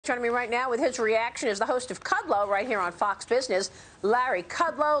Joining me right now with his reaction is the host of Kudlow right here on Fox Business, Larry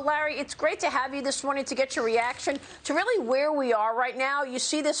Kudlow. Larry, it's great to have you this morning to get your reaction to really where we are right now. You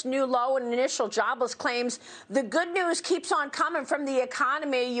see this new low in initial jobless claims. The good news keeps on coming from the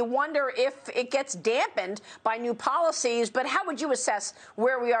economy. You wonder if it gets dampened by new policies. But how would you assess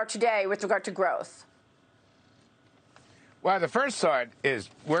where we are today with regard to growth? Well, the first thought is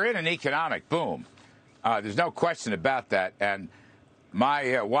we're in an economic boom. There's no question about that. And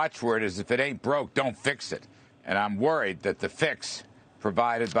my watchword is if it ain't broke, don't fix it. And I'm worried that the fix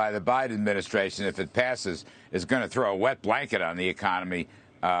provided by the Biden administration, if it passes, is going to throw a wet blanket on the economy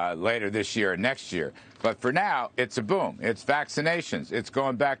later this year and next year. But for now, it's a boom. It's vaccinations. It's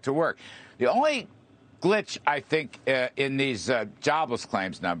going back to work. The only glitch, I think, in these jobless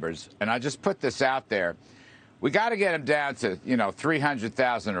claims numbers, and I just put this out there, we got to get them down to,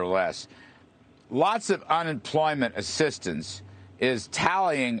 300,000 or less. Lots of unemployment assistance is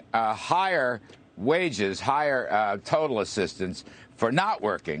tallying higher wages, higher total assistance for not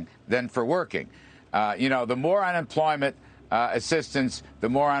working than for working. The more unemployment assistance, the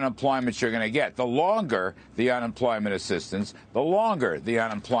more unemployment you're going to get. The longer the unemployment assistance, the longer the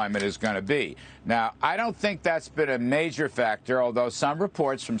unemployment is going to be. Now, I don't think that's been a major factor, although some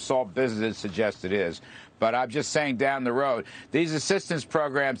reports from Salt Business suggest it is. But I'm just saying down the road, these assistance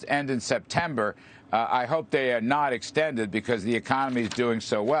programs end in September. I hope they are not extended because the economy is doing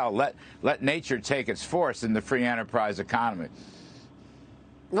so well. Let nature take its course in the free enterprise economy.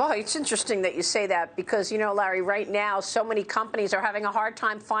 Well, it's interesting that you say that because, Larry, right now, so many companies are having a hard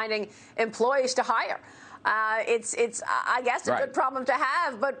time finding employees to hire. It's I guess, a good problem to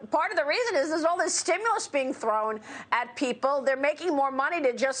have. But part of the reason is there's all this stimulus being thrown at people. They're making more money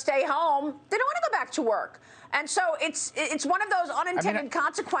to just stay home. They don't want to go back to work. And so it's one of those unintended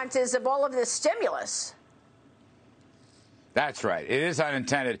consequences of all of this stimulus. That's right. It is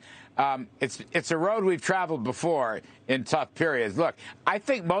unintended. It's a road we've traveled before in tough periods. Look, I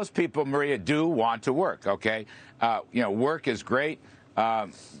think most people, Maria, do want to work. OK, work is great.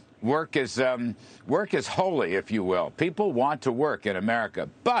 Work is holy, if you will. People want to work in America,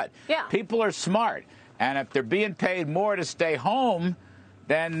 but people are smart. And if they're being paid more to stay home,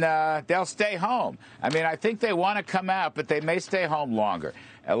 then they'll stay home. I mean, I think they want to come out, but they may stay home longer.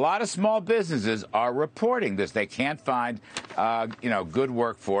 A lot of small businesses are reporting this. They can't find, good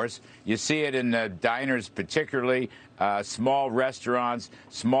workforce. You see it in the diners, particularly small restaurants,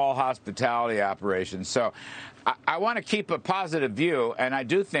 small hospitality operations. So I want to keep a positive view, and I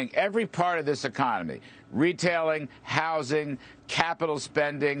do think every part of this economy, retailing, housing, capital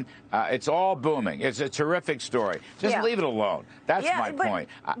spending, it's all booming. It's a terrific story. Just leave it alone. That's my point.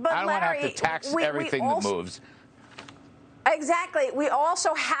 I don't want to have to tax everything that moves. Exactly. We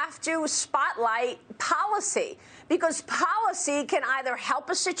also have to spotlight policy because policy can either help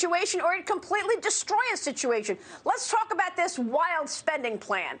a situation or it completely destroy a situation. Let's talk about this wild spending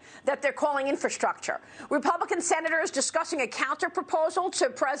plan that they're calling infrastructure. Republican senators discussing a counter proposal to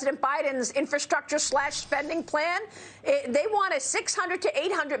President Biden's infrastructure/spending plan. They want a $600 to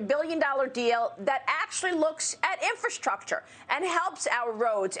 $800 billion deal that actually looks at infrastructure and helps our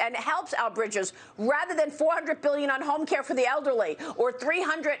roads and helps our bridges rather than $400 billion on home care for the elderly or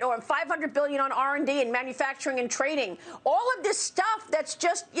 $300 or $500 billion on R&D and manufacturing and trading. All of this stuff that's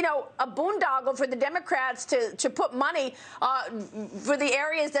just, a boondoggle for the Democrats to put money for the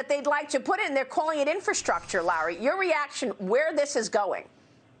areas that they'd like to put in. They're calling it infrastructure, Larry. Your reaction, where this is going?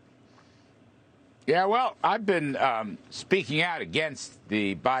 Yeah, well, I've been speaking out against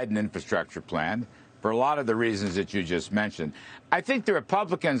the Biden infrastructure plan for a lot of the reasons that you just mentioned. I think the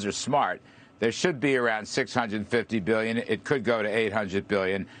Republicans are smart. There should be around $650 billion. It could go to $800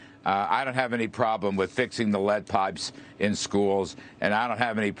 billion. I don't have any problem with fixing the lead pipes in schools, and I don't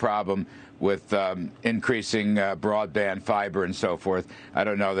have any problem with increasing broadband fiber and so forth. I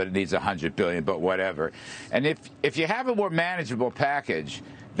don't know that it needs $100 billion, but whatever. And if you have a more manageable package,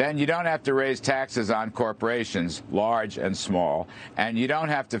 then you don't have to raise taxes on corporations, large and small, and you don't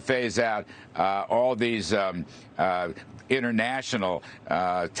have to phase out all these international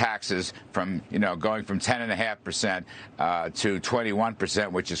taxes from, going from 10.5% to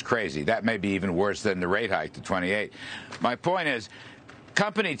 21%, which is crazy. That may be even worse than the rate hike to 28. My point is,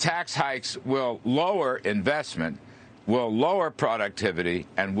 company tax hikes will lower investment, will lower productivity,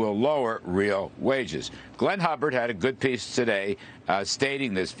 and will lower real wages. Glenn Hubbard had a good piece today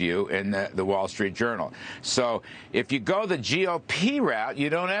stating this view in the Wall Street Journal. So if you go the GOP route, you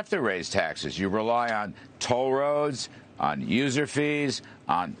don't have to raise taxes. You rely on toll roads, on user fees,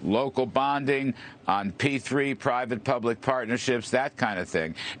 on local bonding, on P3 private-public partnerships, that kind of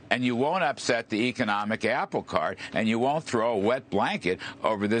thing. And you won't upset the economic apple cart, and you won't throw a wet blanket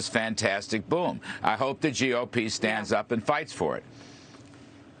over this fantastic boom. I hope the GOP stands up and fights for it.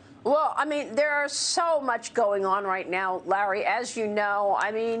 Well, I mean, there's so much going on right now, Larry, as you know.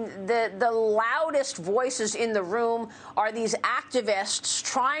 I mean, the loudest voices in the room are these activists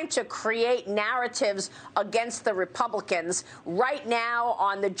trying to create narratives against the Republicans. Right now,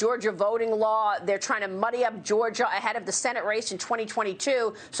 on the Georgia voting law, they're trying to muddy up Georgia ahead of the Senate race in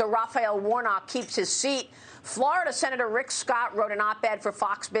 2022, so Raphael Warnock keeps his seat. Florida Senator Rick Scott wrote an op-ed for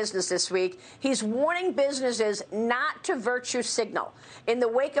Fox Business this week. He's warning businesses not to virtue signal in the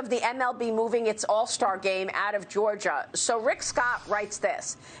wake of the MLB moving its All-Star game out of Georgia. So Rick Scott writes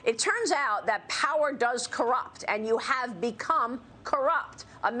this: it turns out that power does corrupt, and you have become corrupt.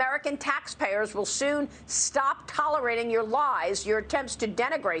 American taxpayers will soon stop tolerating your lies, your attempts to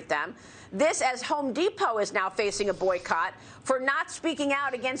denigrate them. This as Home Depot is now facing a boycott for not speaking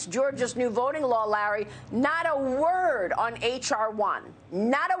out against Georgia's new voting law, Larry. Not a word on H.R. 1.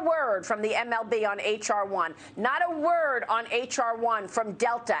 Not a word from the MLB on H.R. 1. Not a word on H.R. 1 from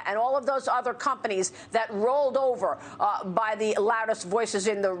Delta and all of those other companies that rolled over by the loudest voices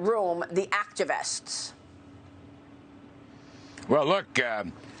in the room, the activists. Well, look,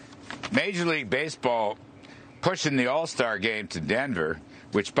 Major League Baseball pushing the All-Star game to Denver,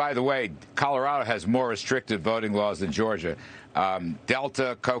 which, by the way, Colorado has more restrictive voting laws than Georgia.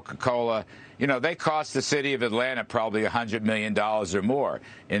 Delta, Coca-Cola, you know, they cost the city of Atlanta probably $100 million or more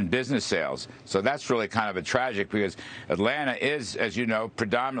in business sales. So that's really kind of a tragic, because Atlanta is, as you know,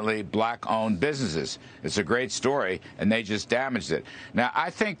 predominantly black-owned businesses. It's a great story, and they just damaged it. Now, I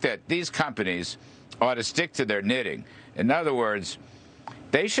think that these companies ought to stick to their knitting. In other words,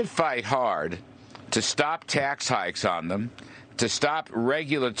 they should fight hard to stop tax hikes on them, to stop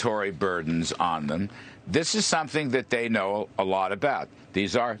regulatory burdens on them. This is something that they know a lot about.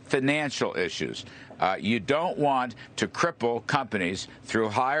 These are financial issues. You don't want to cripple companies through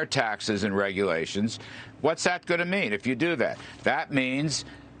higher taxes and regulations. What's that going to mean if you do that? That means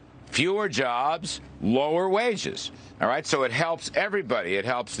fewer jobs, lower wages. All right, so it helps everybody. It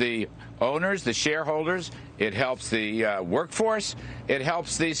helps the owners, the shareholders. It helps the workforce. It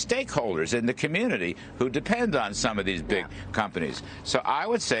helps the stakeholders in the community who depend on some of these big companies. So I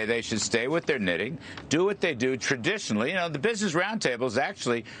would say they should stay with their knitting, do what they do traditionally. You know, the Business Roundtable's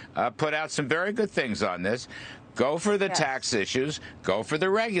actually put out some very good things on this. Go for the tax issues, go for the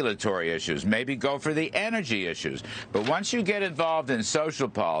regulatory issues, maybe go for the energy issues. But once you get involved in social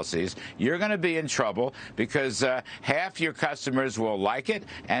policies, you're going to be in trouble, because half your customers will like it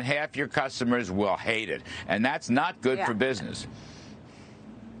and half your customers will hate it. And that's not good for business.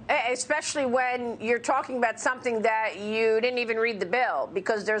 Especially when you're talking about something that you didn't even read the bill,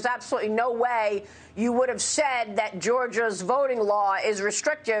 because there's absolutely no way you would have said that Georgia's voting law is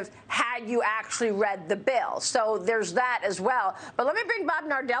restrictive had you actually read the bill. So there's that as well. But let me bring Bob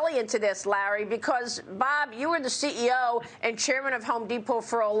Nardelli into this, Larry, because, Bob, you were the CEO and chairman of Home Depot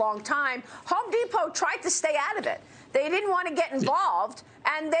for a long time. Home Depot tried to stay out of it. They didn't want to get involved,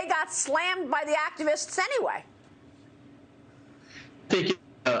 and they got slammed by the activists anyway. I think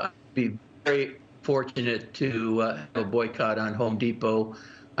be very fortunate to have a boycott on Home Depot.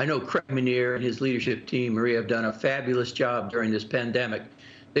 I know Craig Menear and his leadership team, Maria, have done a fabulous job during this pandemic.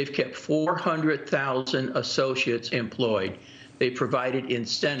 They've kept 400,000 associates employed. They provided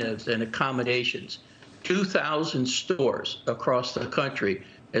incentives and accommodations. 2,000 stores across the country,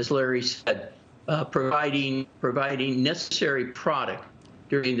 as Larry said, providing necessary product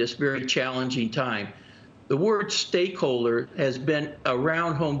during this very challenging time. The word stakeholder has been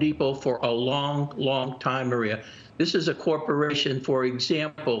around Home Depot for a long, long time, Maria. This is a corporation, for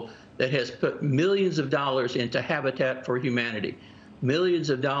example, that has put millions of dollars into Habitat for Humanity, millions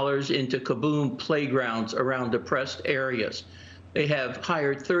of dollars into Kaboom playgrounds around depressed areas. They have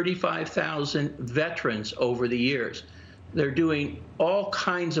hired 35,000 veterans over the years. They're doing all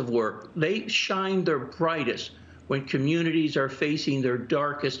kinds of work. They shine their brightest when communities are facing their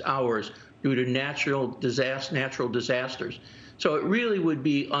darkest hours due to natural disasters. So it really would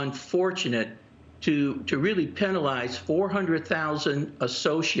be unfortunate to really penalize 400,000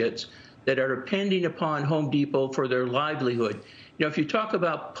 associates that are depending upon Home Depot for their livelihood. You know, if you talk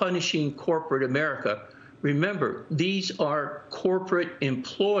about punishing corporate America, remember, these are corporate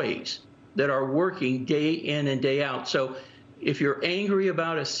employees that are working day in and day out. So if you're angry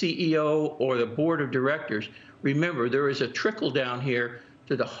about a CEO or the board of directors, remember, there is a trickle down here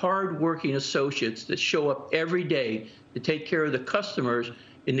to the hard-working associates that show up every day to take care of the customers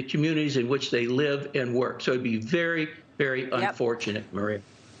in the communities in which they live and work. So it'd be very, Very unfortunate, Maria.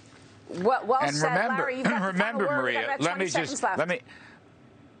 Well and said, remember, Larry. You've got the remember, final word. Maria, We've got 20 seconds left.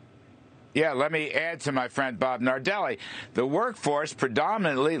 let me add to my friend Bob Nardelli. The workforce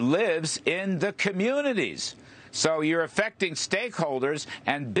predominantly lives in the communities. So you're affecting stakeholders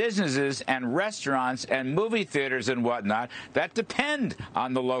and businesses and restaurants and movie theaters and whatnot that depend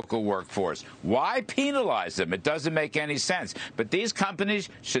on the local workforce. Why penalize them? It doesn't make any sense. But these companies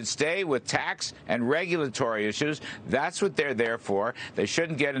should stay with tax and regulatory issues. That's what they're there for. They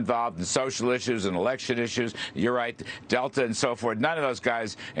shouldn't get involved in social issues and election issues. You're right, Delta and so forth. None of those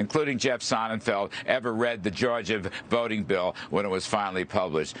guys, including Jeff Sonnenfeld, ever read the Georgia voting bill when it was finally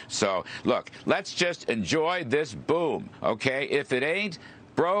published. So, look, let's just enjoy this boom, okay? If it ain't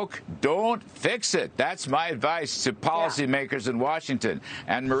broke, don't fix it. That's my advice to policymakers in Washington.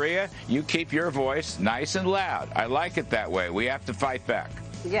 And Maria, you keep your voice nice and loud. I like it that way. We have to fight back.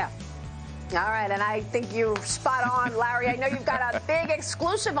 Yeah. All right, and I think you're spot on, Larry. I know you've got a big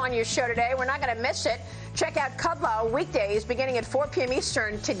exclusive on your show today. We're not going to miss it. Check out Kudlow weekdays beginning at 4 p.m.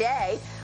 Eastern today.